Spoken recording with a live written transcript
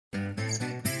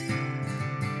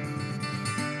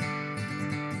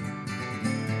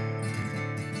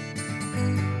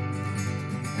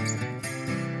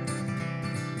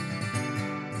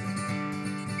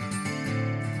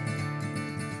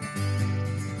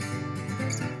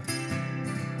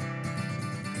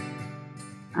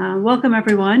Welcome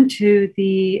everyone to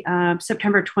the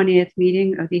September 20th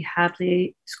meeting of the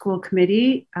Hadley School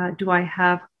Committee. Do I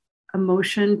have a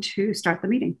motion to start the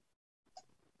meeting?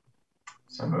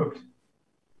 So moved.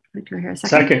 Do I hear a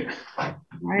second? Second. All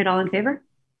right, all in favor?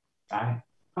 Aye.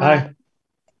 Aye.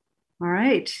 All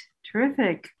right,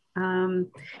 terrific.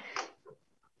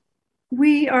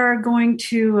 We are going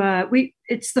to,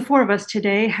 it's the four of us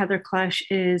today. Heather Klesch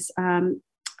is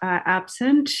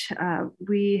absent.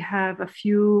 We have a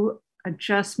few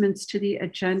adjustments to the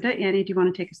agenda. Annie, do you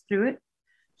want to take us through it?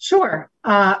 Sure.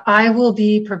 I will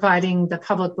be providing the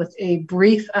public with a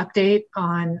brief update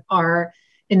on our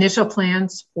initial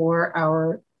plans for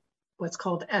our what's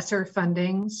called ESSER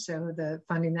funding, so the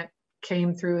funding that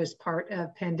came through as part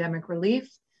of pandemic relief.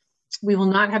 We will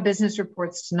not have business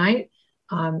reports tonight.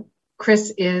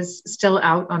 Chris is still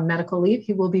out on medical leave.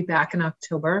 He will be back in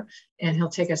October, and he'll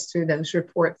take us through those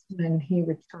reports when he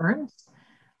returns.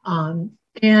 I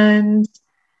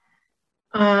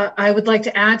would like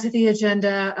to add to the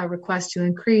agenda a request to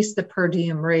increase the per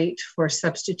diem rate for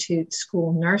substitute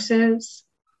school nurses.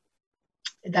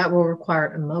 That will require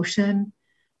a motion,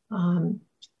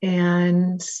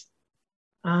 and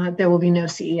there will be no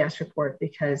CES report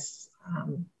because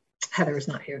Heather is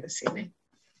not here this evening.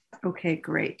 Okay,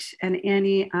 great. And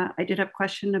Annie, I did have a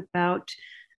question about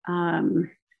an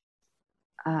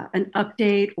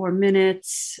update or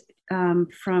minutes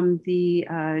from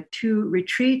the two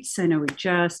retreats. I know we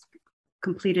just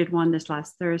completed one this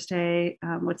last Thursday.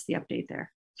 What's the update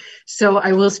there? So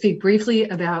I will speak briefly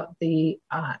about the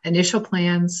initial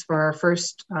plans for our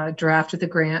first draft of the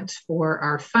grant for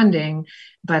our funding,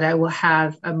 but I will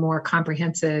have a more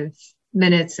comprehensive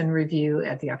minutes and review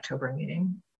at the October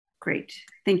meeting. Great,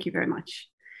 thank you very much.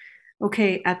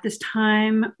 Okay, at this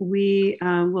time, we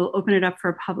will open it up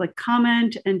for public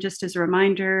comment. And just as a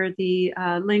reminder, the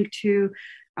link to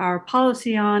our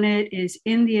policy on it is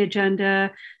in the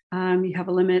agenda. You have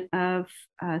a limit of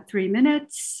 3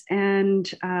 minutes. And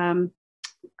to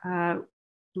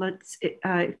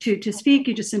speak,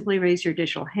 you just simply raise your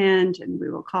digital hand and we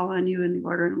will call on you in the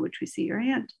order in which we see your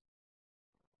hand.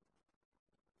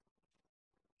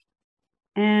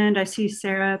 And I see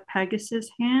Sarah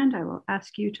Pegas's hand. I will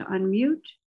ask you to unmute.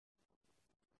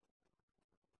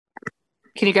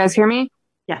 Can you guys hear me?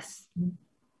 Yes.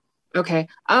 Okay.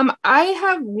 I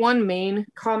have one main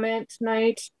comment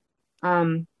tonight.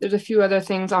 There's a few other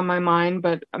things on my mind,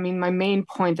 but I mean, my main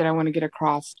point that I want to get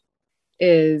across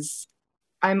is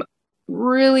I'm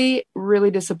really,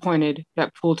 really disappointed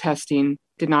that pool testing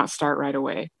did not start right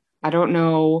away. I don't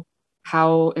know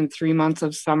how in 3 months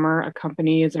of summer a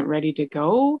company isn't ready to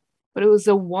go, but it was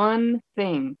the one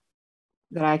thing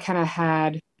that I kind of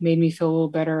had made me feel a little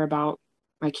better about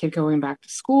my kid going back to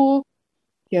school.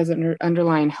 He has an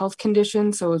underlying health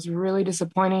condition, so it was really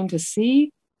disappointing to see.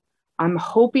 I'm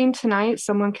hoping tonight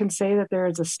someone can say that there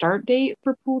is a start date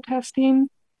for pool testing.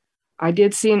 I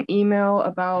did see an email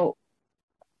about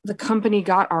the company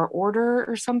got our order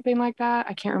or something like that.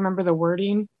 I can't remember the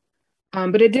wording.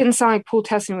 But it didn't sound like pool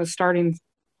testing was starting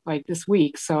like this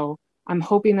week. So I'm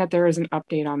hoping that there is an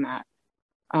update on that.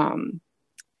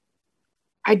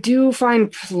 I do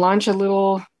find lunch a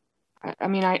little,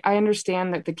 I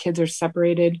understand that the kids are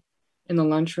separated in the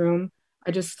lunchroom.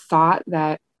 I just thought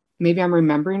that maybe I'm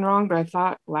remembering wrong, but I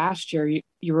thought last year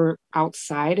you were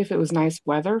outside if it was nice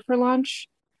weather for lunch.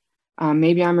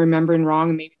 Maybe I'm remembering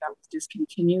wrong. Maybe that was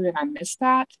discontinued and I missed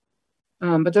that.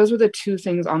 But those were the two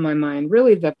things on my mind.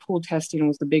 Really, the pool testing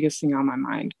was the biggest thing on my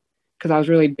mind because I was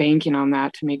really banking on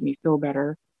that to make me feel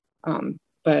better.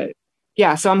 But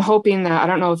yeah, so I'm hoping that, I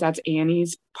don't know if that's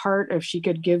Annie's part, if she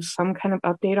could give some kind of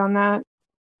update on that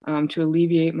to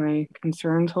alleviate my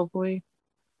concerns, hopefully.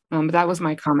 But that was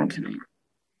my comment tonight.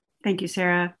 Thank you,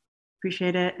 Sarah.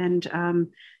 Appreciate it. And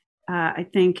I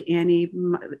think Annie,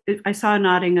 I saw a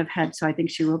nodding of head, so I think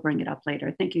she will bring it up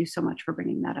later. Thank you so much for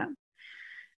bringing that up.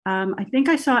 I think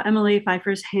I saw Emily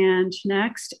Pfeiffer's hand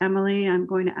next. Emily, I'm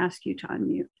going to ask you to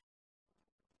unmute.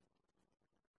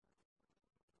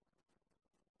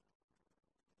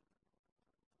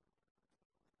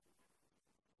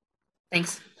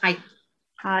 Thanks. Hi.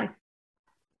 Hi.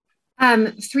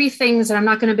 3 things, and I'm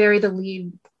not going to bury the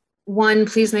lead. 1,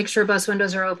 please make sure bus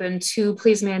windows are open. 2,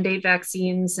 please mandate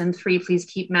vaccines. And 3, please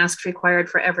keep masks required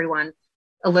for everyone.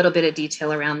 A little bit of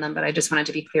detail around them, but I just wanted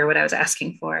to be clear what I was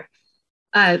asking for.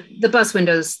 The bus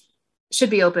windows should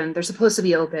be open. They're supposed to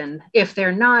be open. If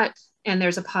they're not, and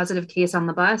there's a positive case on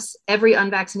the bus, every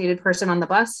unvaccinated person on the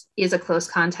bus is a close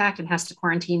contact and has to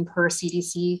quarantine per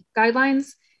CDC guidelines.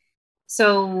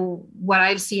 So what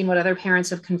I've seen, what other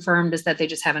parents have confirmed is that they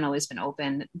just haven't always been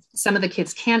open. Some of the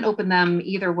kids can't open them.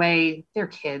 Either way, they're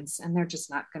kids and they're just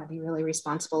not going to be really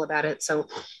responsible about it. So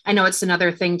I know it's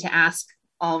another thing to ask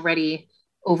already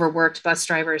overworked bus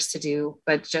drivers to do,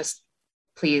 but just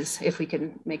please, if we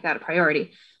can make that a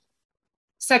priority.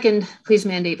 Second, please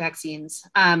mandate vaccines.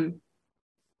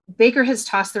 Baker has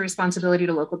tossed the responsibility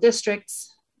to local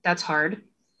districts. That's hard.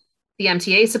 The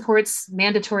MTA supports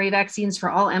mandatory vaccines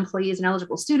for all employees and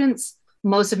eligible students.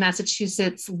 Most of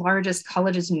Massachusetts' largest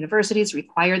colleges and universities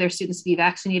require their students to be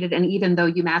vaccinated. And even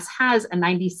though UMass has a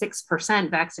 96%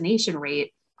 vaccination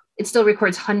rate, it still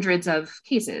records hundreds of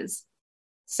cases.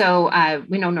 So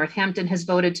we know Northampton has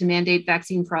voted to mandate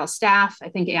vaccine for all staff. I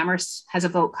think Amherst has a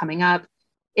vote coming up.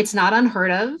 It's not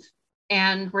unheard of.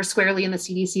 And we're squarely in the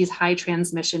CDC's high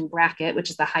transmission bracket,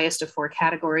 which is the highest of 4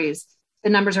 categories. The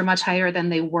numbers are much higher than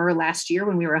they were last year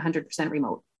when we were 100%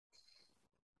 remote.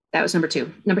 That was number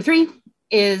 2. Number 3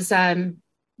 is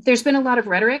there's been a lot of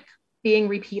rhetoric being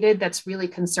repeated that's really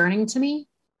concerning to me.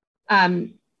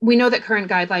 We know that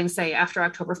current guidelines say after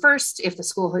October 1st, if the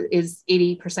school is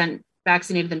 80%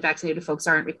 vaccinated, then vaccinated folks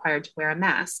aren't required to wear a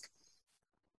mask.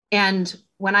 And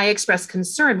when I express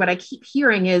concern, what I keep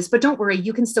hearing is, but don't worry,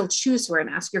 you can still choose to wear a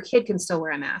mask. Your kid can still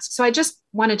wear a mask. So I just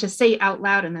wanted to say out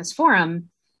loud in this forum,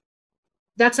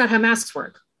 that's not how masks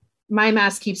work. My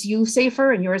mask keeps you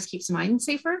safer and yours keeps mine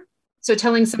safer. So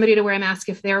telling somebody to wear a mask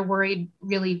if they're worried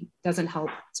really doesn't help.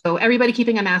 So everybody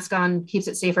keeping a mask on keeps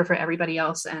it safer for everybody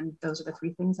else. And those are the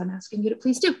 3 things I'm asking you to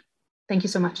please do. Thank you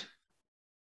so much.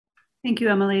 Thank you,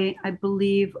 Emily. I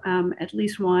believe at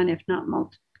least one, if not a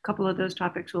couple of those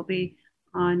topics will be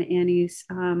on Annie's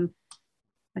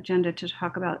agenda to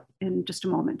talk about in just a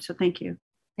moment. So thank you.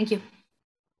 Thank you.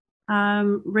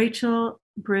 Rachel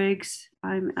Briggs,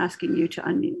 I'm asking you to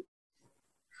unmute.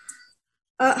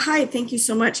 Hi, thank you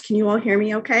so much. Can you all hear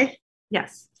me okay?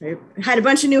 Yes. I had a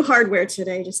bunch of new hardware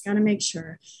today, just got to make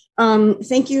sure.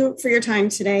 Thank you for your time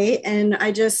today. And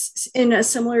I just, in a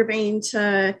similar vein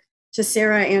to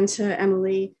Sarah and to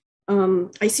Emily,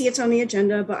 I see it's on the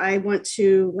agenda, but I want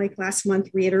to, like last month,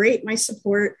 reiterate my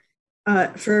support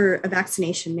for a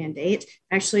vaccination mandate.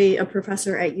 Actually, a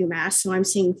professor at UMass, so I'm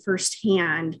seeing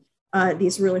firsthand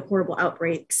these really horrible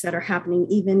outbreaks that are happening,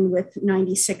 even with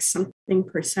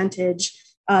 96-something%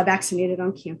 vaccinated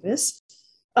on campus.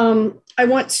 I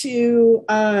want to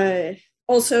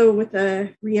also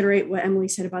reiterate what Emily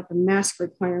said about the mask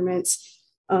requirements.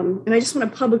 And I just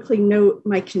want to publicly note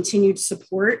my continued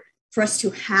support for us to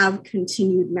have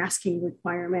continued masking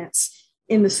requirements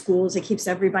in the schools. It keeps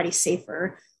everybody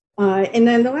safer. And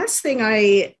then the last thing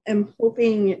I am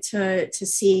hoping to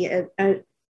see at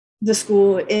the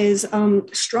school is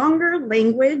stronger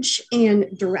language and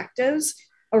directives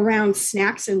around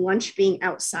snacks and lunch being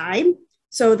outside.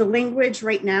 So the language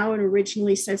right now, it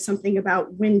originally said something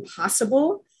about when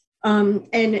possible.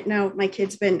 And now my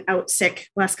kid's been out sick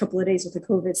last couple of days with a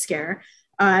COVID scare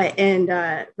and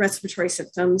respiratory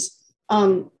symptoms.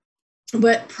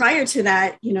 But prior to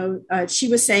that, she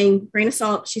was saying, grain of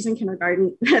salt, she's in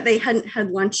kindergarten, they hadn't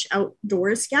had lunch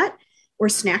outdoors yet or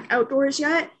snack outdoors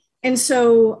yet. And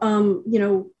so,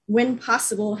 when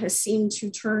possible has seemed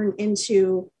to turn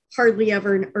into hardly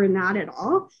ever or not at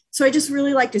all. So I just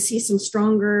really like to see some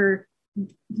stronger,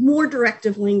 more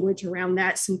directive language around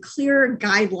that, some clear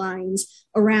guidelines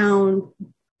around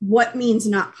what means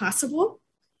not possible.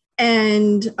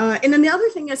 And then the other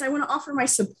thing is I want to offer my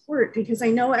support because I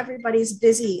know everybody's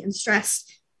busy and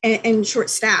stressed and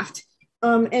short-staffed.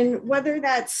 And whether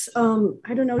that's,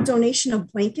 donation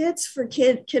of blankets for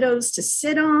kiddos to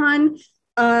sit on,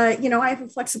 I have a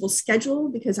flexible schedule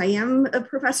because I am a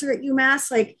professor at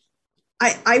UMass. Like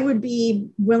I would be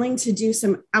willing to do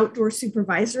some outdoor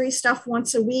supervisory stuff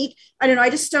once a week. I don't know.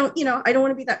 I just don't, I don't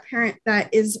want to be that parent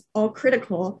that is all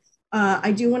critical.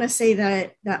 I do want to say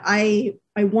that I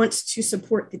want to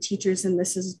support the teachers in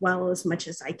this as well as much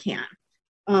as I can.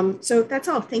 So that's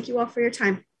all. Thank you all for your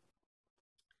time.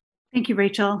 Thank you,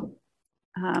 Rachel.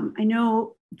 I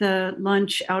know the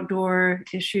lunch outdoor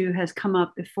issue has come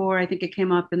up before. I think it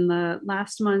came up in the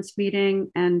last month's meeting.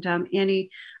 And Annie,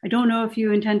 I don't know if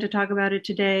you intend to talk about it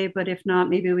today, but if not,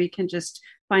 maybe we can just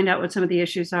find out what some of the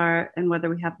issues are and whether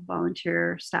we have the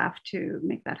volunteer staff to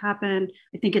make that happen.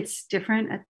 I think it's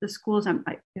different at the schools.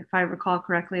 If I recall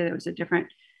correctly, there was a different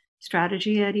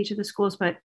strategy at each of the schools,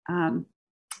 but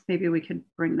maybe we could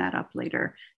bring that up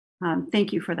later.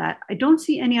 Thank you for that. I don't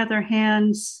see any other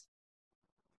hands.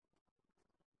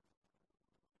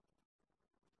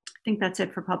 I think that's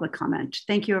it for public comment.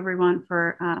 Thank you everyone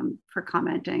for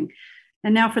commenting.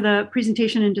 And now for the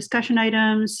presentation and discussion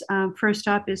items. First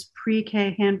up is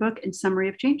pre-K handbook and summary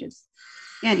of changes.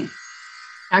 Annie.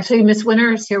 Actually, Ms.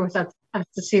 Winter is here with us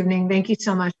this evening. Thank you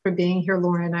so much for being here,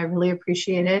 Lauren. I really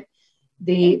appreciate it.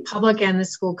 The public and the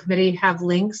school committee have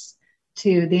links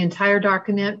to the entire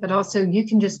document, but also you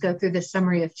can just go through the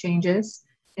summary of changes.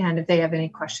 And if they have any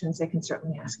questions, they can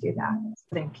certainly ask you that.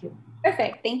 Thank you.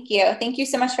 Perfect. Thank you. Thank you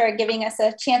so much for giving us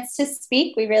a chance to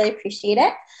speak. We really appreciate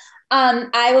it.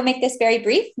 I will make this very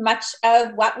brief. Much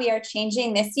of what we are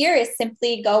changing this year is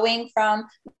simply going from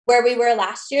where we were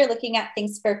last year, looking at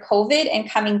things for COVID, and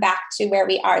coming back to where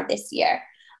we are this year.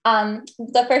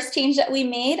 The first change that we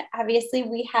made, obviously,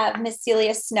 we have Miss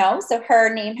Celia Snow. So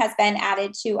her name has been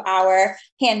added to our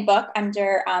handbook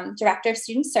under Director of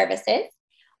Student Services.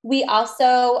 We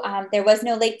also, there was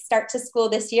no late start to school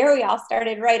this year. We all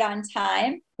started right on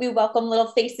time. We welcome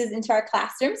little faces into our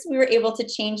classrooms. We were able to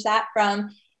change that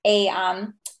from a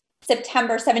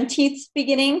September 17th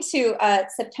beginning to a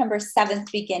September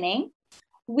 7th beginning.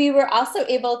 We were also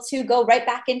able to go right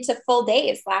back into full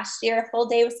days. Last year, a full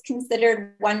day was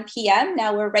considered 1 p.m.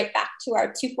 Now we're right back to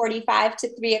our 2:45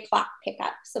 to 3 o'clock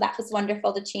pickup. So that was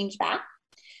wonderful to change back.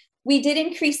 We did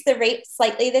increase the rate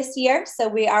slightly this year. So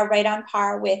we are right on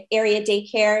par with area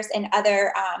daycares and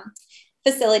other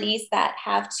facilities that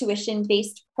have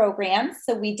tuition-based programs.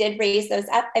 So we did raise those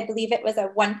up. I believe it was a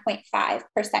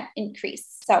 1.5%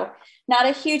 increase. So not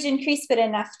a huge increase, but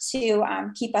enough to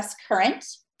keep us current.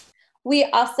 We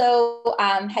also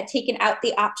had taken out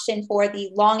the option for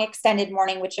the long extended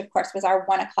morning, which of course was our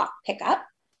 1 o'clock pickup.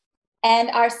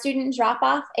 And our student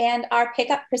drop-off and our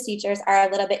pickup procedures are a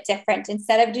little bit different.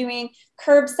 Instead of doing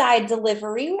curbside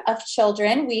delivery of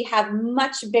children, we have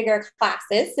much bigger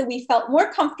classes. So we felt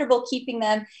more comfortable keeping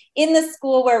them in the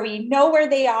school where we know where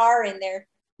they are and they're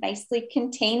nicely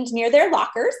contained near their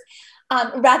lockers,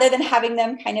 rather than having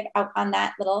them kind of out on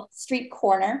that little street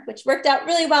corner, which worked out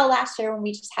really well last year when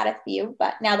we just had a few.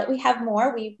 But now that we have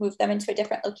more, we've moved them into a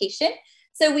different location.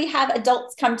 So we have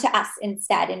adults come to us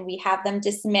instead, and we have them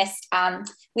dismissed.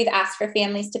 We've asked for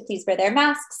families to please wear their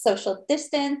masks, social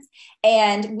distance,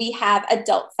 and we have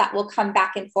adults that will come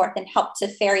back and forth and help to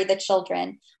ferry the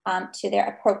children to their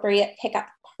appropriate pickup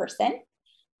person.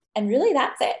 And really,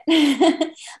 that's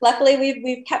it. Luckily,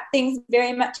 we've kept things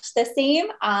very much the same.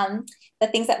 The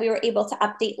things that we were able to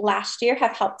update last year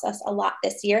have helped us a lot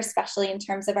this year, especially in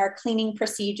terms of our cleaning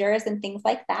procedures and things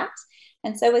like that.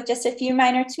 And so with just a few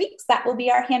minor tweaks, that will be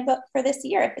our handbook for this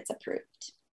year if it's approved.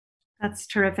 That's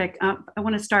terrific. I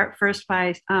want to start first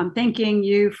by thanking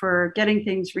you for getting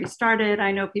things restarted.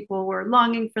 I know people were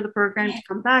longing for the program to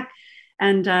come back.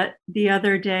 And the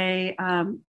other day,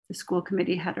 the school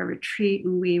committee had a retreat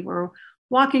and we were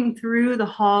walking through the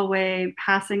hallway,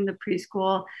 passing the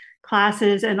preschool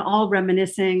classes and all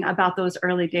reminiscing about those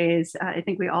early days. I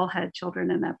think we all had children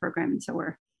in that program. And so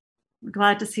we're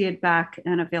glad to see it back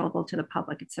and available to the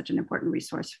public. It's such an important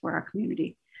resource for our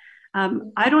community.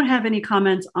 I don't have any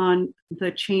comments on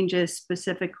the changes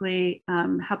specifically.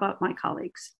 How about my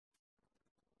colleagues?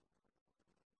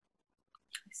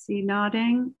 I see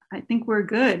nodding. I think we're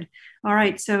good. All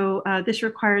right, so this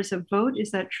requires a vote.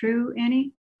 Is that true,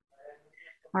 Annie?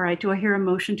 All right, do I hear a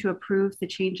motion to approve the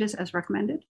changes as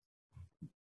recommended?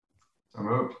 So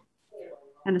moved.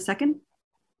 And a second?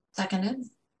 Seconded.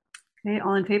 Okay,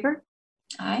 all in favor?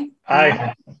 Aye.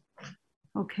 Aye.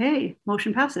 Okay,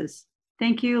 motion passes.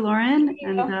 Thank you, Lauren.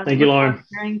 And thank you, Lauren.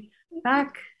 Hearing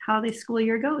back how the school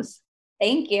year goes.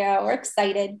 Thank you. We're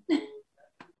excited.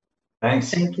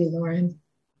 Thanks. Thank you, Lauren.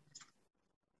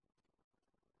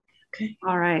 Okay.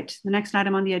 All right. The next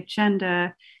item on the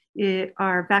agenda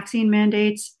are vaccine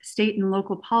mandates, state and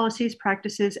local policies,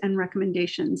 practices, and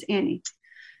recommendations. Annie.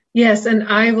 Yes, and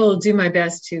I will do my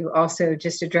best to also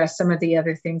just address some of the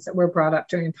other things that were brought up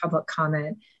during public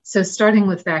comment. So starting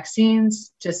with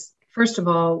vaccines, just first of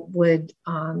all,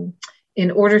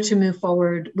 in order to move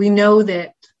forward, we know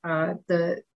that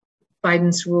the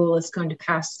Biden's rule is going to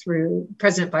pass through,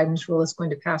 President Biden's rule is going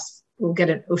to pass, we'll get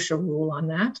an OSHA rule on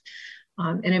that.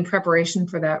 And in preparation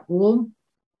for that rule,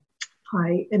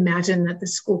 I imagine that the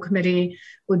school committee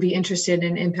would be interested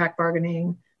in impact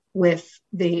bargaining with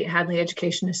the Hadley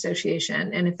Education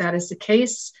Association. And if that is the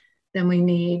case, then we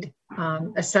need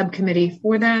a subcommittee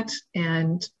for that,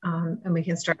 and we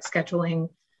can start scheduling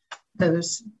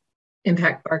those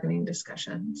impact bargaining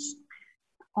discussions.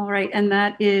 All right, and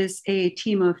that is a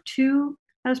team of 2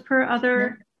 as per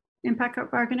other impact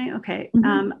bargaining? Okay,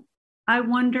 I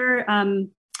wonder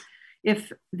if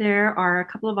there are a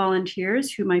couple of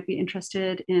volunteers who might be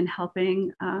interested in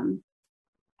helping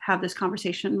have this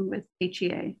conversation with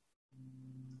HEA.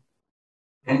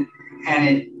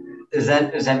 And Is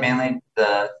that mainly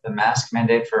the mask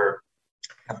mandate for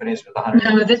companies with 100?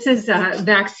 No, this is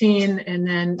vaccine, and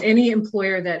then any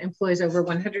employer that employs over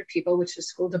 100 people, which the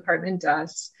school department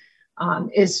does,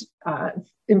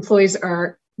 employees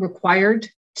are required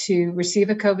to receive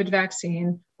a COVID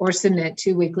vaccine or submit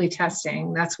to weekly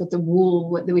testing. That's what the rule,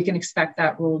 we can expect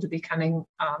that rule to be coming.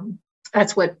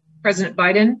 That's what President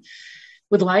Biden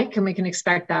would like, and we can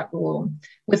expect that rule.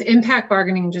 With impact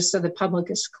bargaining, just so the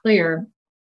public is clear,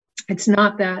 it's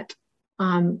not that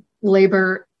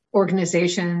labor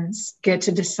organizations get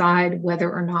to decide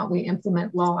whether or not we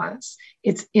implement laws.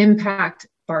 It's impact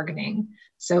bargaining.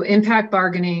 So impact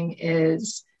bargaining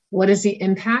is, what is the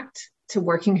impact to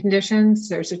working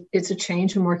conditions? It's a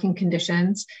change in working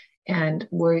conditions, and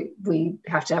we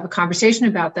have to have a conversation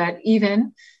about that,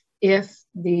 even if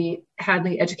the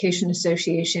Hadley Education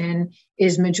Association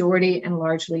is majority and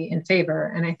largely in favor.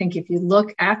 And I think if you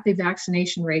look at the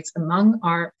vaccination rates among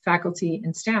our faculty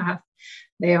and staff,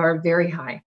 they are very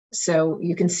high. So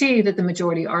you can see that the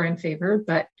majority are in favor,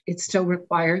 but it's still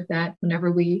required that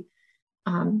whenever we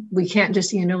can't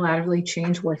just unilaterally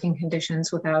change working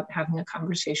conditions without having a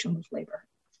conversation with labor.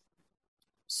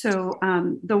 So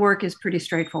the work is pretty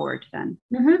straightforward then.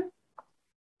 Mm-hmm.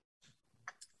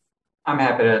 I'm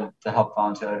happy to help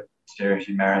volunteer if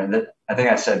you merit. I think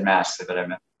I said masks, but I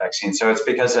meant vaccine. So it's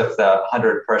because of the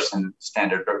 100-person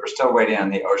standard, but we're still waiting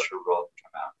on the OSHA rule to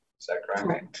come out. Is that correct?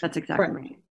 Correct. That's exactly Correct.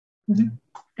 right. Mm-hmm.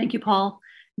 Thank you, Paul.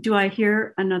 Do I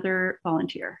hear another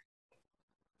volunteer?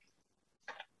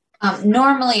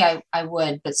 Normally I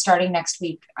would, but starting next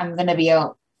week, I'm going to be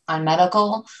out on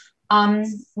medical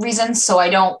reasons. So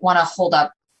I don't want to hold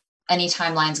up any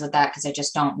timelines with that because I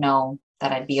just don't know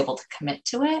that I'd be able to commit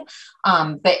to it.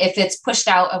 But if it's pushed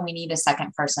out and we need a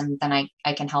second person, then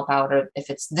I can help out. Or if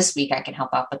it's this week, I can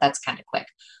help out, but that's kind of quick.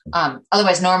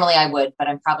 Otherwise, normally I would, but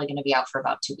I'm probably going to be out for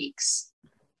about 2 weeks.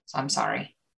 So I'm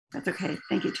sorry. That's okay.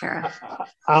 Thank you, Tara.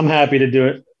 I'm happy to do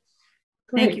it.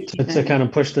 Thank you, To kind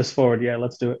of push this forward. Yeah,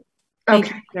 let's do it. Thank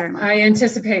Okay. you very much. I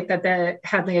anticipate that the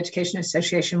Hadley Education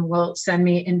Association will send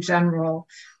me in general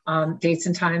dates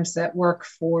and times that work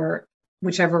for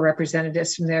whichever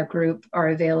representatives from their group are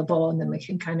available, and then we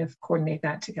can kind of coordinate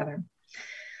that together.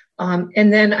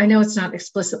 And then I know it's not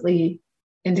explicitly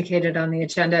indicated on the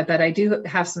agenda, but I do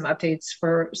have some updates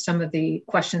for some of the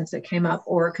questions that came up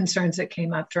or concerns that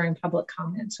came up during public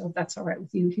comment. So if that's all right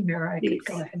with you, Humira, I could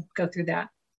go ahead and go through that.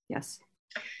 Yes.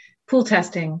 Pool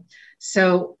testing.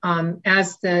 So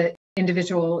as the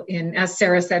individual as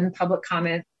Sarah said in public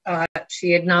comment,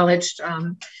 she acknowledged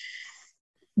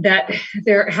that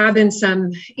there have been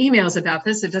some emails about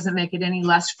this. It doesn't make it any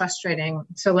less frustrating.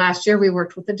 So last year we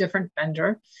worked with a different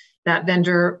vendor. That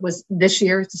vendor was, this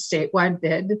year it's a statewide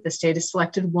bid. The state has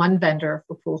selected one vendor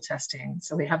for pool testing.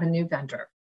 So we have a new vendor.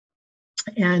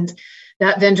 And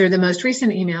that vendor, the most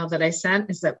recent email that I sent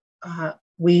is that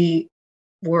we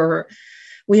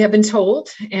have been told,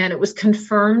 and it was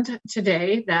confirmed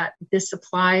today, that the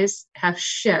supplies have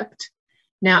shipped.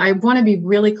 Now, I want to be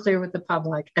really clear with the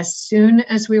public. As soon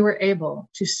as we were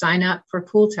able to sign up for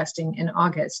pool testing in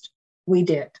August, we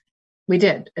did. We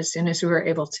did, as soon as we were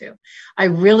able to. I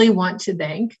really want to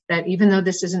thank that, even though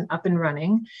this isn't up and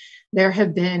running, there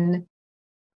have been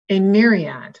a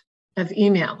myriad of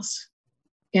emails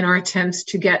in our attempts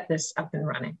to get this up and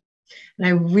running. And I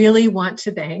really want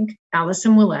to thank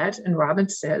Allison Willett and Robin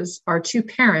Sizz, our two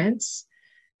parents,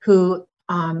 who,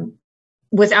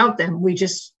 without them,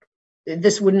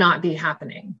 this would not be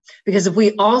happening. Because if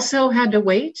we also had to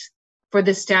wait for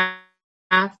the staff,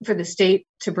 for the state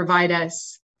to provide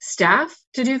us staff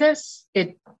to do this,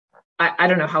 I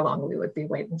don't know how long we would be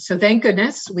waiting. So thank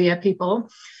goodness we have people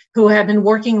who have been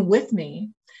working with me,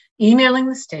 emailing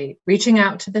the state, reaching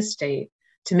out to the state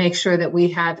to make sure that we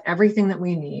have everything that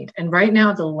we need. And right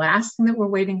now, the last thing that we're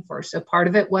waiting for, so part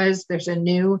of it was there's a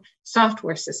new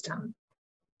software system.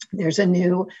 There's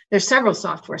several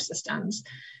software systems.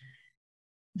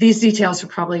 These details are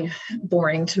probably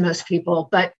boring to most people,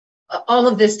 but all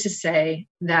of this to say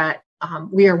that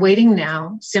we are waiting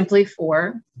now simply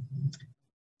for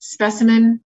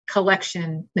specimen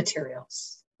collection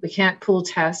materials. We can't pool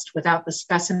test without the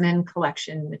specimen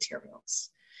collection materials.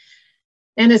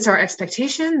 And it's our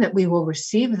expectation that we will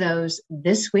receive those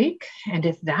this week. And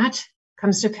if that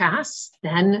comes to pass,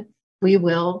 then we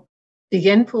will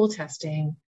begin pool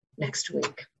testing next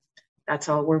week. That's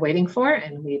all we're waiting for.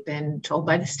 And we've been told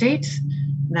by the state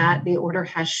that the order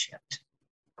has shipped.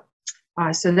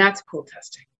 So that's pool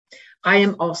testing. I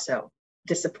am also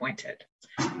disappointed.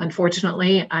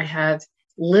 Unfortunately, I have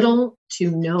little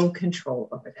to no control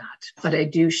over that, but I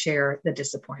do share the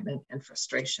disappointment and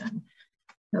frustration.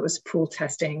 That was pool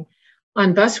testing.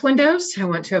 On bus windows, I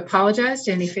want to apologize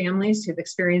to any families who've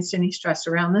experienced any stress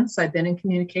around this. I've been in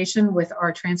communication with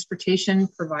our transportation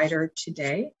provider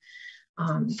today.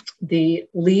 The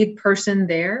lead person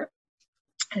there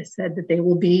has said that they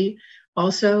will be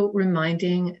also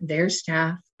reminding their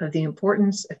staff of the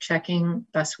importance of checking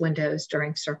bus windows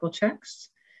during circle checks.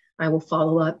 I will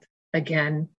follow up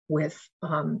again with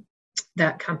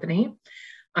that company.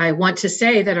 I want to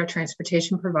say that our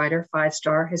transportation provider,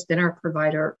 5-Star, has been our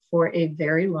provider for a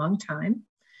very long time.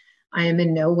 I am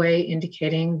in no way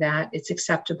indicating that it's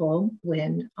acceptable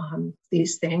when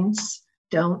these things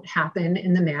don't happen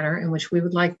in the manner in which we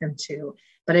would like them to.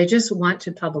 But I just want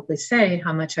to publicly say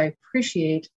how much I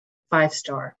appreciate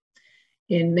 5-Star.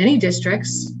 In many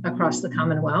districts across the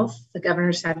Commonwealth, the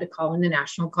governors had to call in the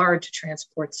National Guard to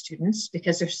transport students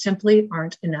because there simply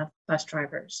aren't enough bus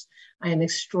drivers. I am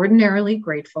extraordinarily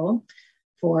grateful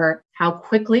for how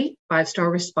quickly 5-Star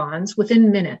responds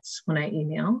within minutes when I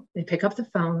email. They pick up the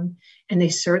phone, and they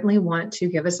certainly want to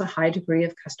give us a high degree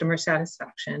of customer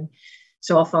satisfaction.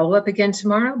 So I'll follow up again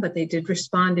tomorrow, but they did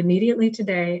respond immediately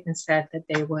today and said that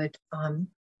they would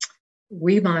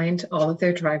remind all of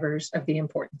their drivers of the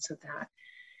importance of that.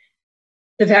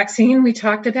 The vaccine we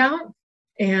talked about,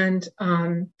 and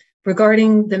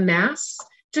regarding the masks,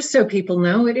 just so people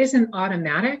know, it isn't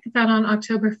automatic that on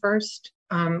October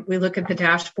 1st, we look at the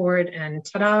dashboard and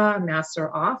ta-da, masks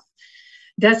are off.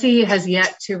 DESE has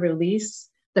yet to release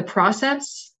the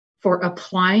process for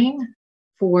applying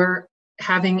for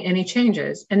having any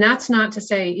changes. And that's not to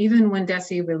say, even when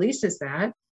DESE releases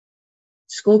that,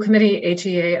 school committee,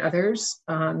 HEA, others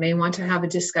may want to have a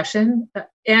discussion.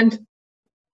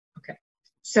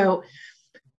 So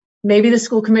maybe the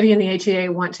school committee and the HEA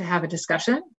want to have a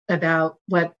discussion about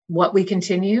what we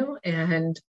continue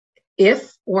and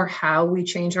if or how we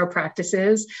change our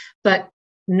practices. But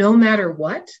no matter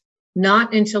what,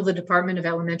 not until the Department of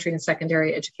Elementary and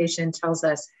Secondary Education tells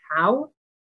us how,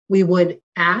 we would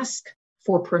ask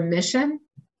for permission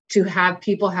to have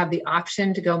people have the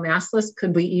option to go maskless,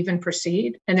 could we even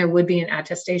proceed? And there would be an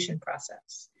attestation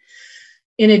process.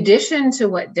 In addition to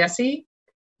what DESE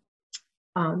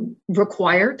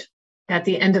required at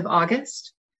the end of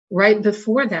August, right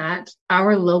before that,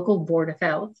 our local Board of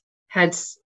Health had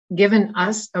given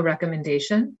us a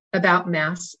recommendation about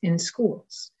masks in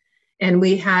schools. And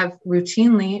we have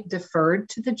routinely deferred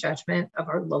to the judgment of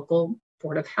our local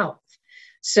Board of Health.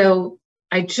 So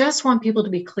I just want people to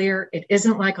be clear. It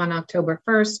isn't like on October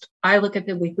 1st, I look at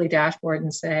the weekly dashboard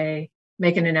and say,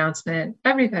 make an announcement,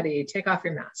 everybody take off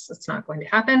your masks. It's not going to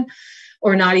happen.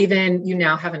 Or not even, you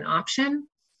now have an option.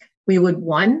 We would,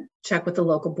 1, check with the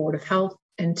local Board of Health,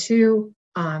 and 2,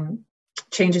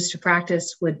 changes to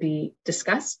practice would be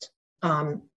discussed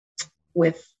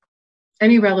with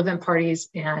any relevant parties.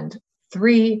 And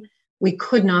 3, we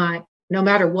could not, no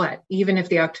matter what, even if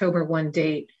the October 1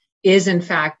 date is in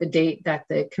fact the date that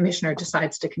the commissioner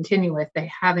decides to continue with,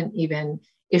 they haven't even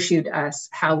issued us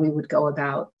how we would go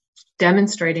about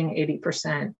demonstrating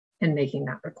 80% and making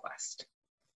that request.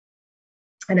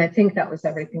 And I think that was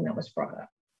everything that was brought up.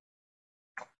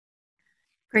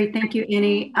 Great, thank you,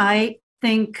 Annie. I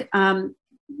think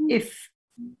if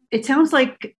it sounds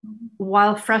like,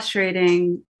 while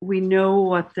frustrating, we know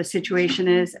what the situation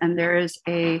is and there is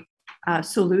a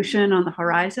solution on the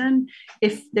horizon.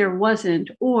 If there wasn't,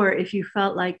 or if you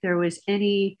felt like there was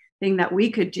anything that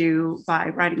we could do by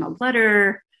writing a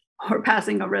letter or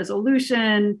passing a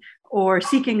resolution or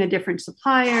seeking a different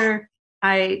supplier,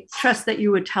 I trust that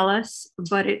you would tell us,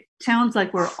 but it sounds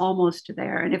like we're almost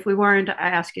there. And if we weren't, I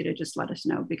ask you to just let us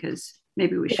know, because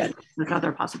maybe we should look at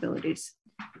other possibilities.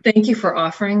 Thank you for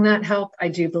offering that help. I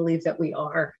do believe that we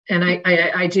are. And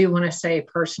I do want to say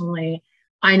personally,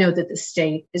 I know that the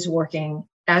state is working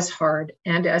as hard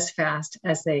and as fast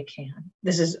as they can.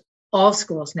 This is, all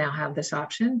schools now have this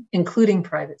option, including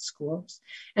private schools.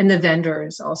 And the vendor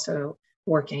is also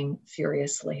working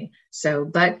furiously. So,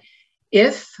 but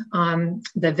if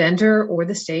the vendor or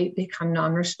the state become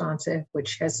non-responsive,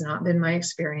 which has not been my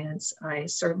experience, I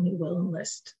certainly will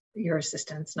enlist your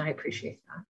assistance, and I appreciate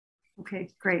that. Okay,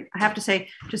 great. I have to say,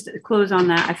 just to close on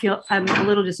that, I'm a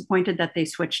little disappointed that they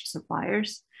switched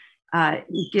suppliers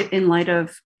in light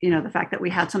of, the fact that we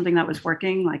had something that was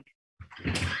working. Like,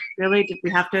 really, did we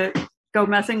have to go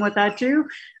messing with that too?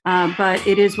 But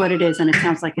it is what it is, and it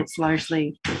sounds like it's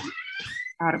largely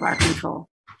out of our control.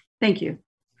 Thank you.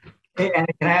 Hey, and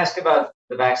can I ask about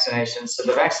the vaccinations? So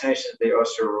the vaccination, the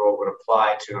OSHA rule would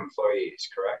apply to employees,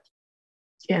 correct?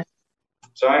 Yes.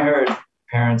 So I heard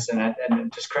parents, and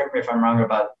just correct me if I'm wrong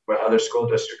about what other school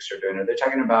districts are doing. Are they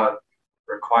talking about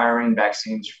requiring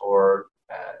vaccines for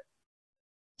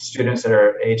students that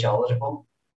are age eligible?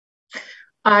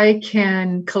 I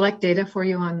can collect data for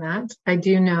you on that. I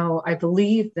do know, I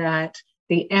believe that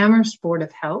the Amherst Board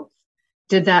of Health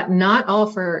did that not all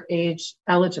for age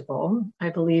eligible.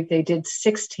 I believe they did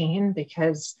 16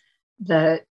 because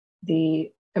the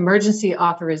emergency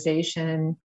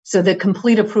authorization, so the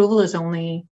complete approval is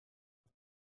only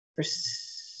for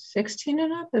 16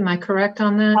 and up. Am I correct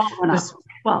on that?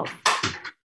 12.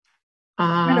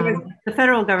 The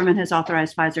federal government has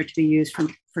authorized Pfizer to be used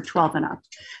for 12 and up.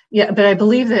 Yeah, but I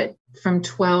believe that from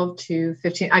 12 to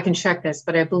 15, I can check this,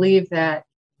 but I believe that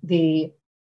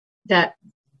that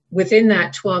within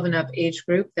that 12 and up age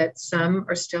group, that some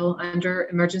are still under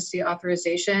emergency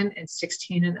authorization and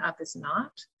 16 and up is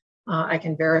not. I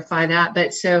can verify that,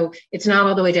 but so it's not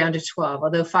all the way down to 12,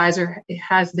 although Pfizer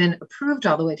has been approved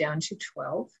all the way down to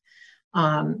 12.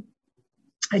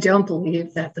 I don't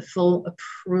believe that the full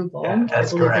approval. Yeah,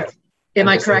 that's correct. Am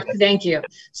I correct? Thank you.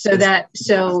 So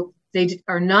they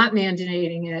are not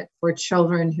mandating it for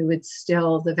children who would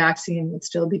still, the vaccine would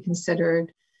still be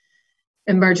considered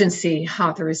emergency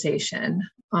authorization.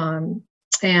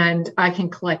 And I can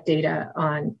collect data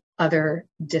on other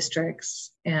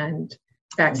districts and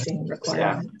vaccine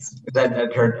requirements. Yeah,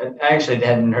 I actually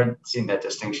hadn't seen that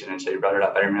distinction until you brought it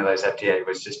up. I didn't realize FDA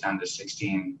was just down to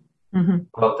 16. 12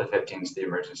 to 15 is the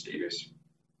emergency use.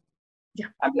 Yeah,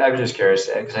 I was just curious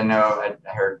because I know I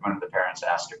heard one of the parents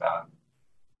ask about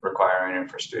requiring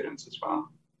it for students as well.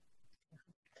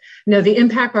 No, the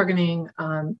impact bargaining,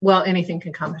 well, anything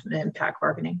can come from the impact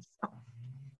bargaining. So,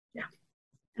 yeah.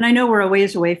 And I know we're a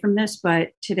ways away from this,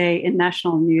 but today in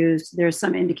national news, there's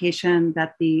some indication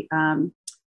that the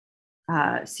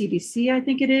CDC, I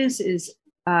think it is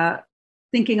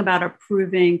thinking about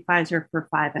approving Pfizer for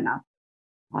 5 and up.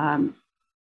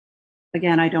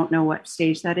 Again, I don't know what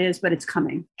stage that is, but it's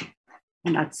coming.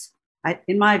 And that's,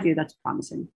 in my view, that's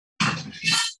promising.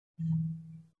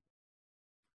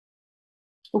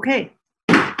 Okay.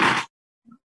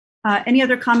 Any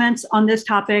other comments on this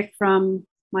topic from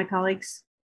my colleagues?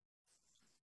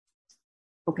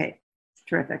 Okay,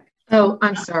 terrific. Oh,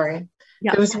 I'm sorry.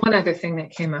 Yeah. There was one other thing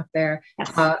that came up there.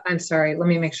 Yes. I'm sorry. Let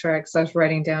me make sure, because I was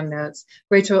writing down notes.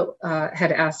 Rachel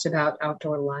had asked about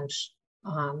outdoor lunch.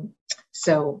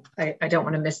 So I don't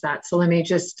want to miss that. So let me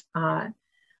just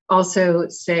also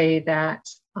say that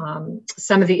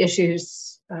some of the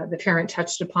issues the parent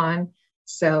touched upon,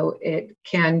 so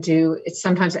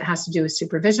sometimes it has to do with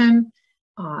supervision.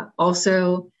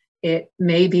 Also, it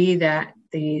may be that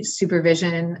the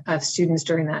supervision of students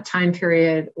during that time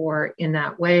period or in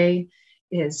that way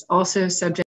is also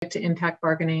subject to impact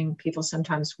bargaining. People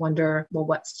sometimes wonder, well,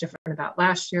 what's different about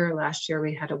last year? Last year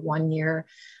we had a 1-year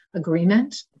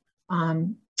agreement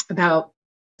about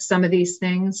some of these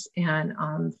things, and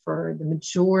for the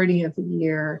majority of the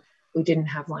year we didn't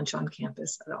have lunch on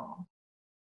campus at all.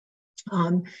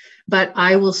 But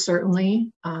I will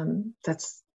certainly,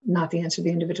 that's not the answer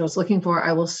the individual is looking for,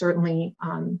 I will certainly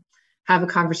have a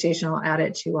conversation. I'll add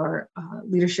it to our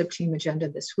leadership team agenda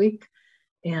this week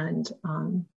and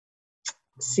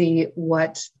see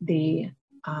what the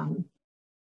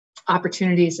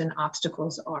opportunities and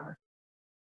obstacles are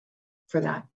for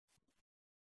that.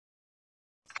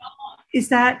 Is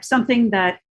that something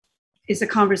that is a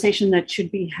conversation that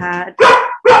should be had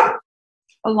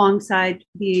alongside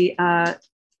the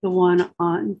one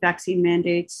on vaccine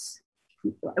mandates?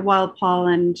 While Paul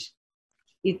and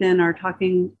Ethan are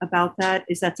talking about that,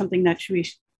 is that something that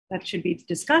should be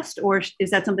discussed, or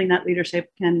is that something that leadership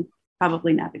can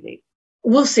probably navigate?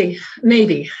 We'll see.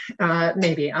 Maybe.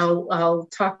 I'll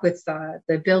talk with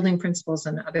the building principals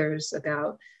and others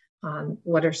about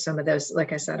what are some of those,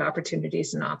 like I said,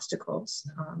 opportunities and obstacles.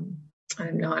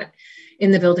 I'm not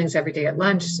in the buildings every day at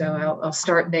lunch, so I'll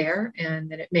start there, and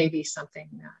then it may be something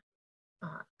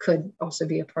that could also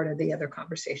be a part of the other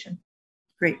conversation.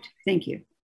 Great, thank you.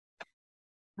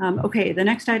 Okay, the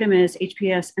next item is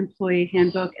HPS Employee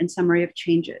Handbook and Summary of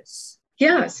Changes.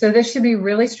 Yeah, so this should be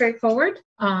really straightforward.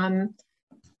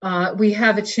 We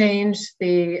have a change,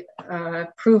 the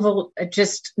approval,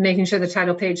 just making sure the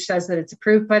title page says that it's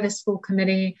approved by the school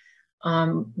committee.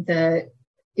 The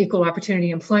equal opportunity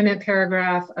employment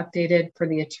paragraph updated for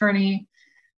the attorney,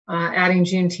 adding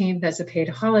Juneteenth as a paid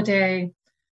holiday.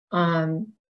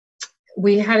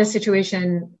 We had a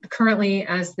situation currently,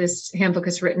 as this handbook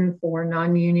is written, for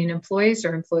non-union employees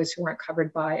or employees who aren't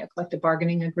covered by a collective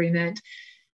bargaining agreement.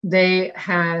 They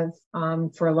have,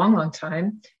 for a long, long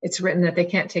time, it's written that they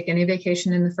can't take any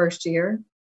vacation in the first year.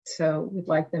 So we'd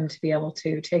like them to be able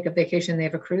to take a vacation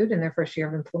they've accrued in their first year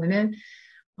of employment.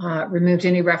 Removed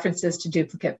any references to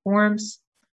duplicate forms.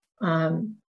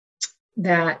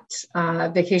 that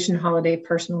vacation, holiday,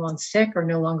 personal, and sick are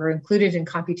no longer included in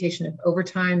computation of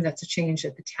overtime. That's a change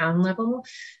at the town level.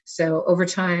 So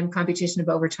overtime, computation of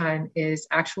overtime is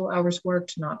actual hours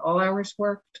worked, not all hours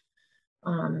worked.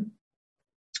 And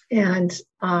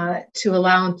to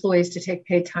allow employees to take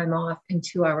paid time off in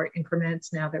 2-hour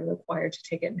increments, now they're required to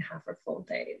take it in half or full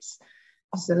days.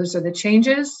 So those are the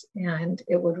changes, and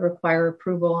it would require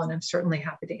approval, and I'm certainly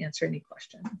happy to answer any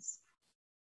questions.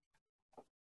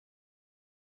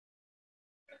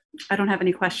 I don't have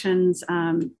any questions.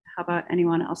 How about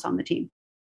anyone else on the team?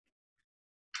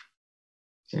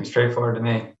 Seems straightforward to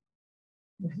me.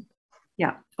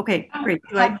 Yeah. Okay. Great.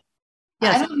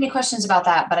 Yes. I don't have any questions about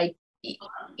that, but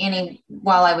Annie,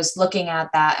 while I was looking at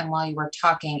that and while you were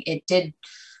talking, it did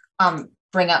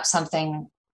bring up something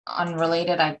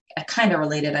unrelated. I kind of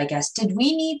related, I guess. Did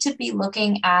we need to be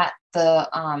looking at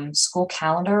the school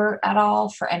calendar at all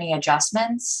for any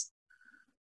adjustments?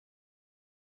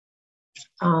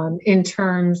 In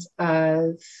terms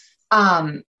of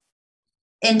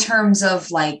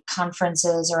like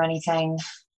conferences or anything,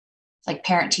 like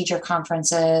parent-teacher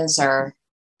conferences, or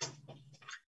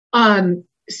so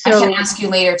I can ask you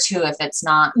later too if it's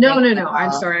not. No.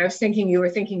 I'm sorry. I was thinking you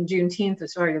were thinking Juneteenth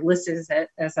was already listed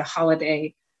as a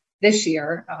holiday this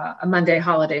year, a Monday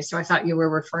holiday. So I thought you were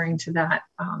referring to that.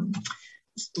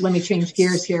 Let me change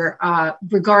gears here.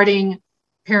 Regarding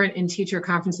parent and teacher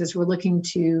conferences, we're looking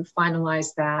to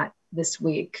finalize that this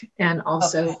week, and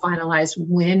also finalize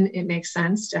when it makes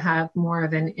sense to have more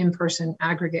of an in-person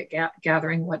aggregate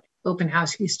gathering, what open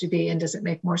house used to be, and does it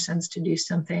make more sense to do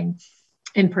something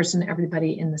in person,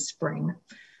 everybody in the spring.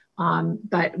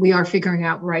 But we are figuring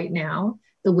out right now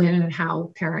the when and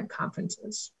how parent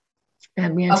conferences.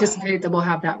 And we anticipate that we'll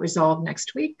have that resolved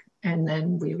next week, and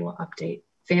then we will update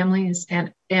families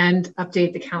and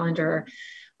update the calendar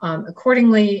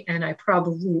accordingly. And I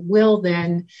probably will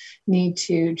then need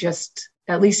to just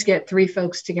at least get 3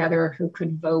 folks together who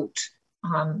could vote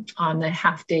on the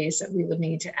half days that we would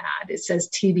need to add. It says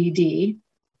TBD.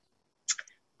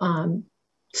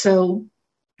 So,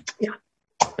 yeah.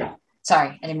 Sorry,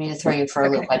 I didn't mean to throw you for a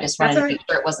loop. I just wanted to make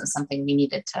sure it wasn't something we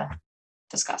needed to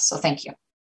discuss. So thank you.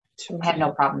 Sure. I have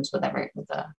no problems with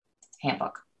the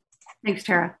handbook. Thanks,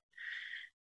 Tara.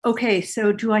 Okay,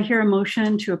 so do I hear a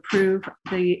motion to approve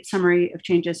the summary of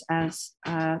changes as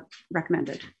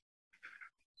recommended?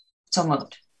 So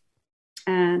moved.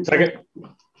 And second.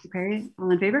 Okay,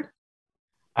 all in favor?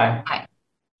 Aye. Aye.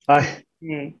 Aye.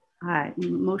 Okay, aye.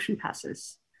 Motion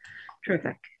passes.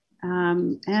 Terrific.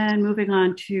 And moving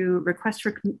on to request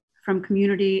from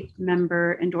community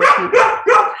member endorsement,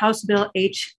 House Bill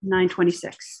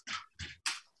H926.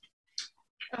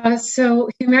 So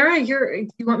Humira,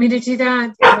 you want me to do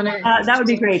that? That would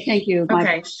be great. Thank you.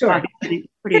 Okay, sure. Pretty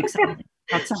excited.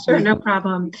 Sure, no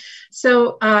problem.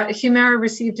 So Humira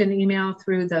received an email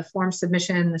through the form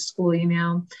submission, the school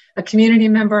email, a community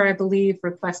member, I believe,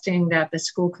 requesting that the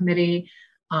school committee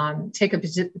take a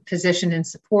position in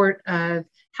support of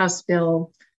House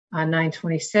Bill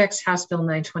 926. House Bill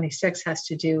 926 has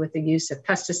to do with the use of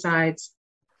pesticides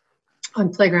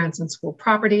on playgrounds and school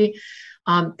property.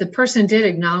 The person did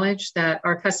acknowledge that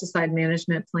our pesticide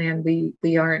management plan,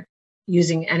 we aren't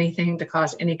using anything to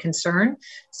cause any concern.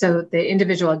 So the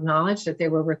individual acknowledged that they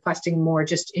were requesting more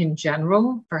just in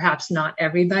general. Perhaps not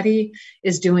everybody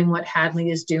is doing what Hadley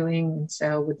is doing. And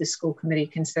so would the school committee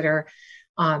consider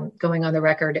going on the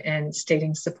record and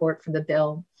stating support for the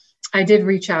bill? I did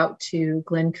reach out to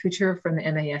Glenn Kuchar from the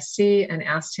MASC and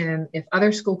asked him if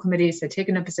other school committees had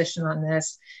taken a position on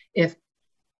this,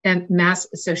 and Mass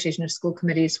Association of School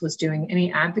Committees was doing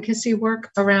any advocacy work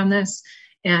around this,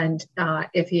 and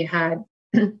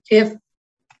if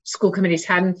school committees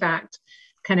had in fact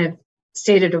kind of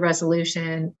stated a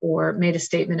resolution or made a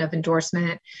statement of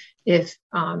endorsement, if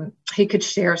he could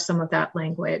share some of that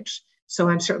language. So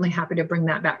I'm certainly happy to bring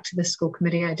that back to the school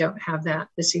committee. I don't have that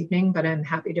this evening, but I'm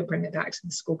happy to bring it back to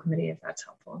the school committee if that's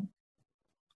helpful.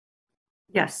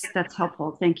 Yes, that's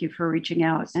helpful. Thank you for reaching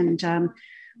out. And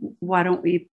why don't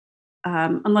we,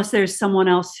 unless there's someone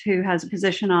else who has a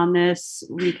position on this,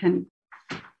 we can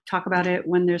talk about it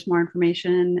when there's more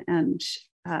information and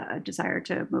a desire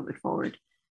to move it forward.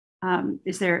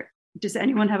 Does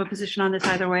anyone have a position on this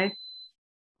either way?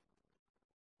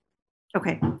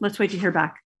 Okay, let's wait to hear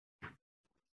back.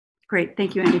 Great,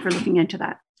 thank you, Andy, for looking into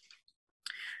that.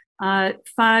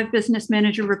 5 business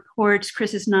manager reports.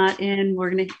 Chris is not in. We're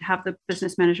going to have the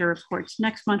business manager reports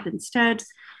next month instead.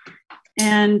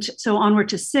 And so onward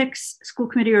to 6, school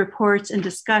committee reports and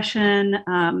discussion.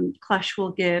 Klesch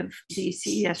will give the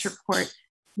CES report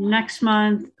next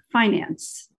month.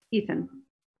 Finance, Ethan.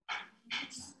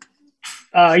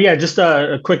 Yeah, just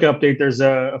a quick update. There's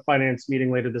a finance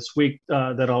meeting later this week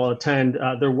that I'll attend.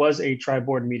 There was a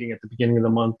tri-board meeting at the beginning of the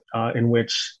month in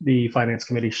which the finance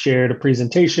committee shared a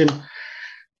presentation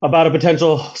about a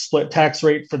potential split tax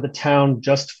rate for the town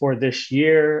just for this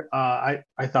year. I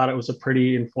thought it was a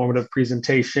pretty informative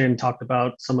presentation, talked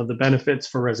about some of the benefits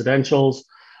for residential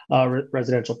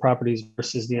properties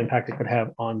versus the impact it could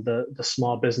have on the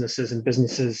small businesses and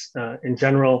businesses in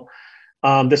general.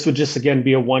 This would just, again,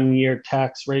 be a 1-year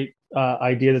tax rate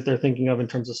idea that they're thinking of in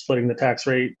terms of splitting the tax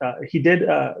rate.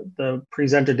 The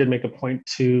presenter did make a point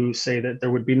to say that there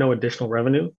would be no additional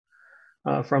revenue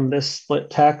from this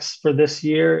split tax for this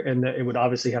year, and that it would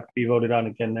obviously have to be voted on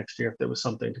again next year if there was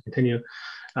something to continue.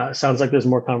 Sounds like there's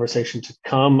more conversation to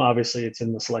come. Obviously, it's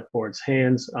in the select board's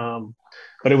hands,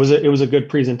 but it was a good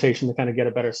presentation to kind of get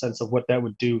a better sense of what that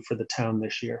would do for the town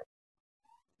this year.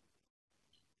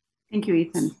 Thank you,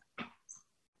 Ethan.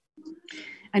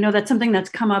 I know that's something that's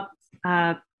come up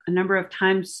a number of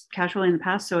times casually in the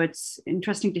past, so it's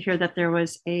interesting to hear that there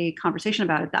was a conversation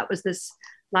about it. That was this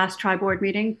last tri-board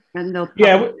meeting, and they'll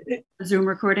a Zoom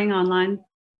recording online.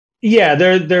 Yeah,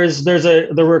 there's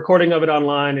the recording of it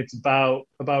online. It's about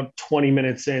 20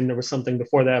 minutes in. There was something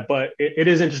before that, but it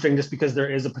is interesting just because there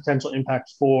is a potential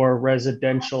impact for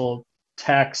residential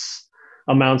tax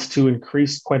amounts to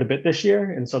increase quite a bit this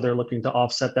year, and so they're looking to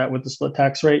offset that with the split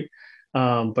tax rate.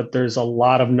 But there's a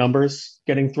lot of numbers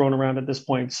getting thrown around at this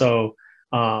point. So,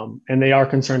 and they are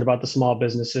concerned about the small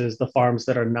businesses, the farms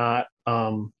that are not,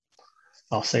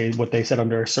 I'll say what they said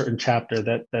under a certain chapter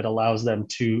that allows them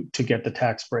to get the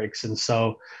tax breaks. And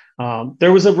so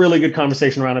there was a really good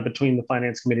conversation around it between the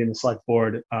finance committee and the select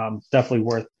board. Definitely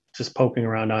worth just poking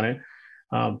around on it.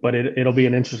 But it'll be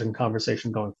an interesting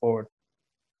conversation going forward.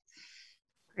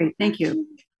 Great, thank you.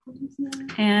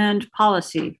 And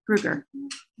policy, Kruger.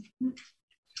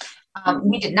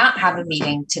 We did not have a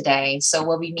meeting today, so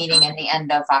we'll be meeting in the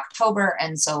end of October,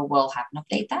 and so we'll have an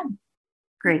update then.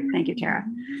 Great, thank you, Tara.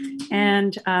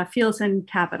 And Fields and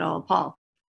Capital, Paul.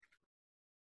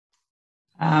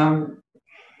 Nothing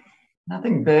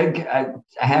big. I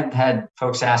have had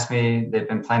folks ask me, they've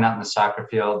been playing out in the soccer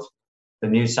field, the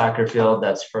new soccer field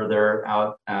that's further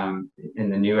out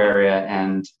in the new area,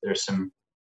 and there's some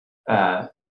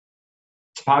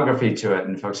topography to it,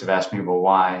 and folks have asked me, well,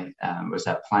 why was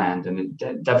that planned? And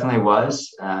it definitely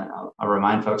was. I'll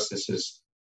remind folks this is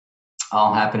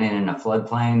all happening in a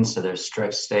floodplain, so there's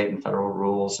strict state and federal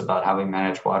rules about how we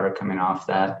manage water coming off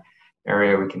that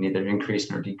area. We can either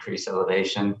increase or decrease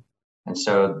elevation, and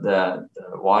so the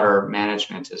water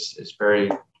management is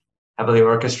very heavily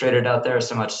orchestrated out there,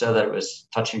 so much so that it was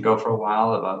touch and go for a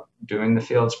while about doing the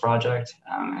Fields project.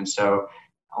 And so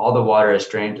all the water is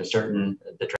drained to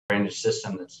the drainage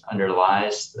system that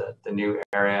underlies the new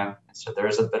area. And so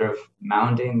there's a bit of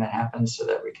mounding that happens so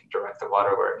that we can direct the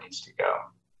water where it needs to go.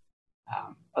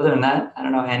 Other than that, I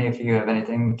don't know, Annie, if you have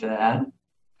anything to add.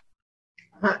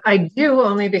 I do,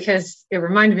 only because it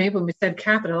reminded me when we said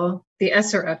capital, the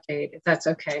ESSER update, if that's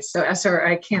okay. So ESSER,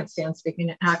 I can't stand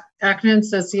speaking acronyms.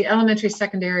 So it's the elementary,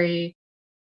 secondary,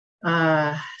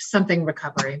 something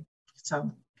recovery.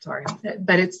 So sorry,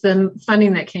 but it's the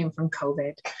funding that came from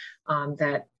COVID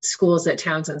that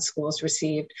towns and schools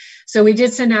received. So we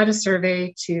did send out a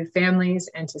survey to families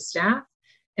and to staff,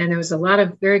 and there was a lot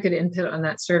of very good input on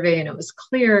that survey. And it was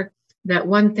clear that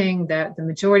one thing that the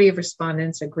majority of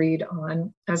respondents agreed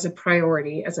on as a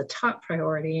priority, as a top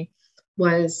priority,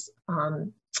 was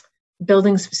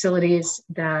buildings, facilities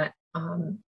that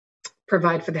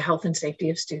provide for the health and safety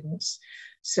of students.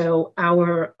 So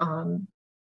our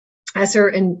ESSER,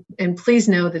 and please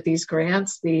know that these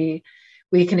grants, we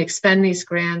can expend these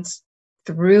grants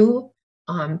through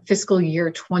fiscal year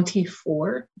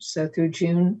 24. So through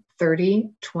June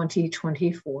 30,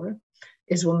 2024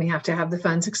 is when we have to have the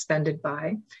funds expended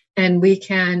by, and we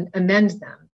can amend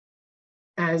them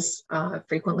as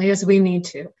frequently as we need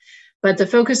to. But the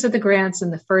focus of the grants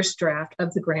in the first draft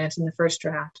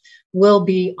will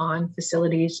be on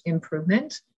facilities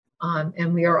improvement.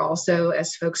 And we are also,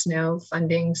 as folks know,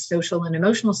 funding social and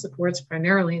emotional supports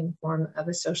primarily in the form of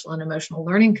a social and emotional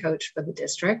learning coach for the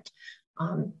district.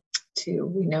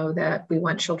 We know that we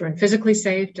want children physically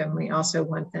safe, and we also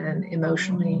want them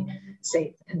emotionally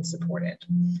safe and supported.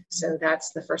 So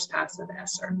that's the first pass of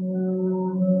ESSER.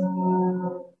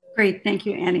 Great, thank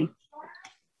you, Annie.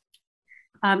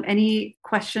 Any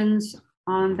questions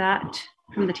on that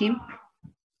from the team?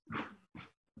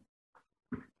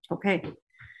 Okay,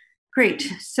 great.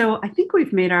 So I think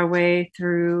we've made our way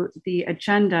through the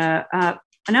agenda.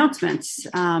 Announcements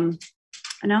from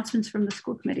the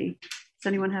school committee. Does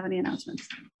anyone have any announcements?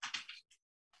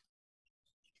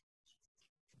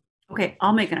 Okay,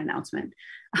 I'll make an announcement.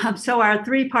 So our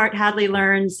three-part Hadley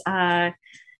Learns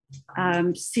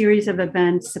series of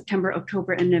events, September,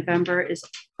 October, and November, is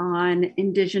on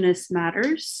Indigenous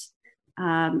Matters.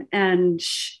 And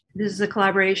this is a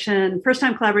collaboration,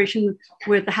 first-time collaboration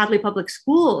with the Hadley Public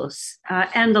Schools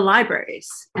and the libraries,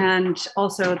 and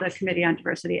also the Committee on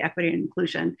Diversity, Equity, and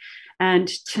Inclusion. And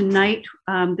tonight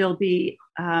they'll be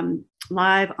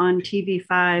live on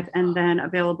TV5 and then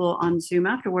available on Zoom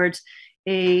afterwards,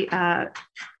 an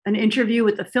interview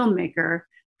with the filmmaker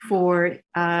for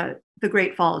the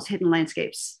Great Falls Hidden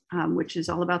Landscapes, which is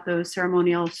all about those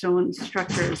ceremonial stone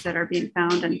structures that are being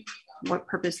found and what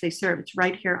purpose they serve. It's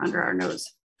right here under our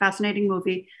nose. Fascinating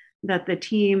movie that the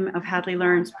team of Hadley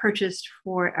Learns purchased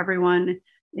for everyone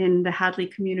in the Hadley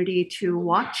community to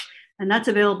watch. And that's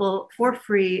available for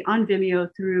free on Vimeo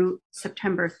through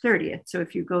September 30th. So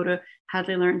if you go to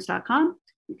hadleylearns.com,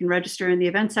 you can register in the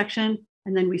event section,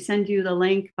 and then we send you the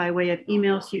link by way of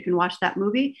email so you can watch that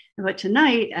movie. But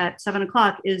tonight at 7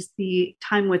 o'clock is the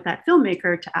time with that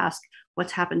filmmaker to ask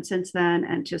what's happened since then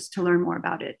and just to learn more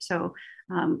about it. So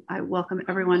I welcome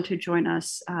everyone to join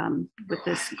us with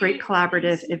this great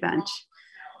collaborative event.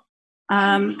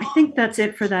 I think that's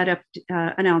it for that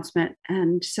announcement.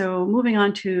 And so moving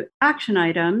on to action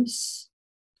items,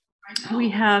 we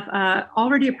have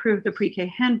already approved the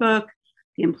pre-K handbook,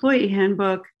 the employee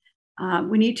handbook.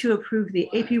 We need to approve the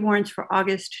AP warrants for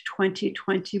August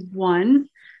 2021.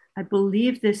 I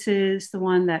believe this is the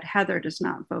one that Heather does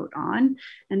not vote on.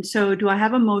 And so do I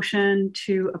have a motion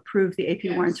to approve the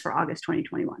AP warrants for August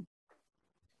 2021?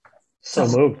 So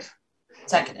moved.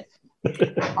 Seconded.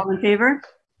 All in favor?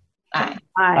 Aye.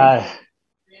 Aye.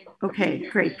 Okay,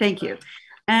 great, thank you.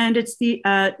 And it's the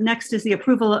next is the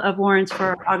approval of warrants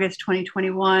for August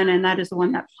 2021, and that is the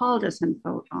one that Paul doesn't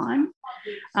vote on.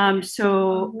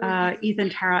 So Ethan,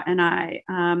 Tara, and I,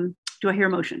 do I hear a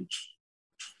motion?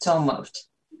 So moved.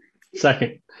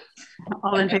 Second.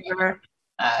 All in favor?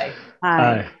 Aye.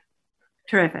 Aye.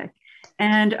 Terrific.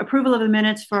 And approval of the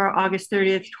minutes for August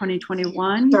 30th,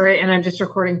 2021. Sorry, and I'm just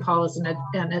recording Paul as an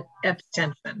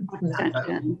abstention.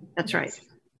 That's right.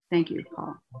 Thank you,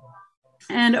 Paul.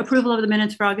 And approval of the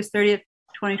minutes for August 30th,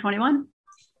 2021.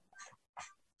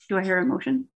 Do I hear a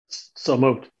motion? So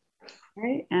moved. All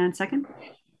right, and second?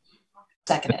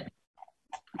 Seconded.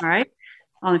 All right,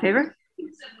 all in favor?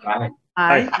 Aye.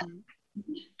 Aye. Aye.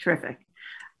 Terrific.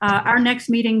 Our next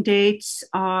meeting dates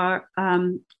are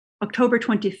October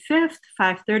 25th,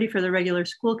 5:30 for the regular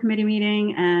school committee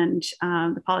meeting, and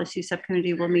the policy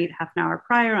subcommittee will meet half an hour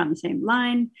prior on the same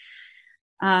line.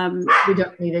 We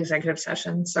don't need executive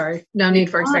session. Sorry. No need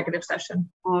for executive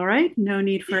session. All right. No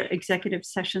need for executive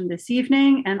session this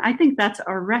evening. And I think that's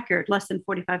our record, less than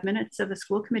 45 minutes of a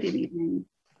school committee meeting.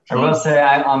 I will say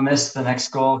I'll miss the next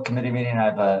school committee meeting. I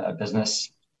have a business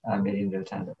meeting to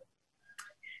attend.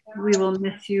 We will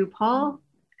miss you, Paul,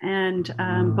 and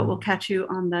but we'll catch you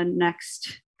on the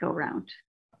next go round.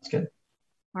 That's good.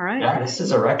 All right. Yeah, this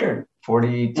is a record.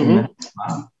 42 minutes.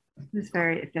 Wow. It was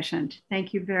very efficient.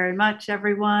 Thank you very much,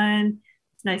 everyone.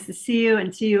 It's nice to see you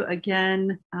and see you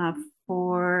again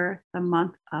for the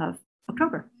month of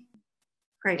October.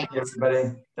 Great. Thank you,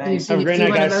 everybody. Thanks. Have a great Do you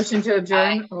night, want guys. a motion to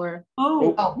adjourn or?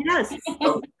 Oh, yes.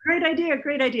 Great idea.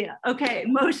 Great idea. Okay.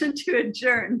 Motion to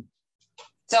adjourn.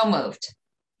 So moved.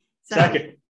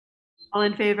 Second. All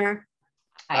in favor?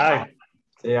 Aye.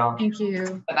 See y'all. Thank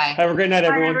you. Bye-bye. Have a great night, Bye,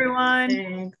 everyone. everyone.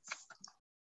 Thanks.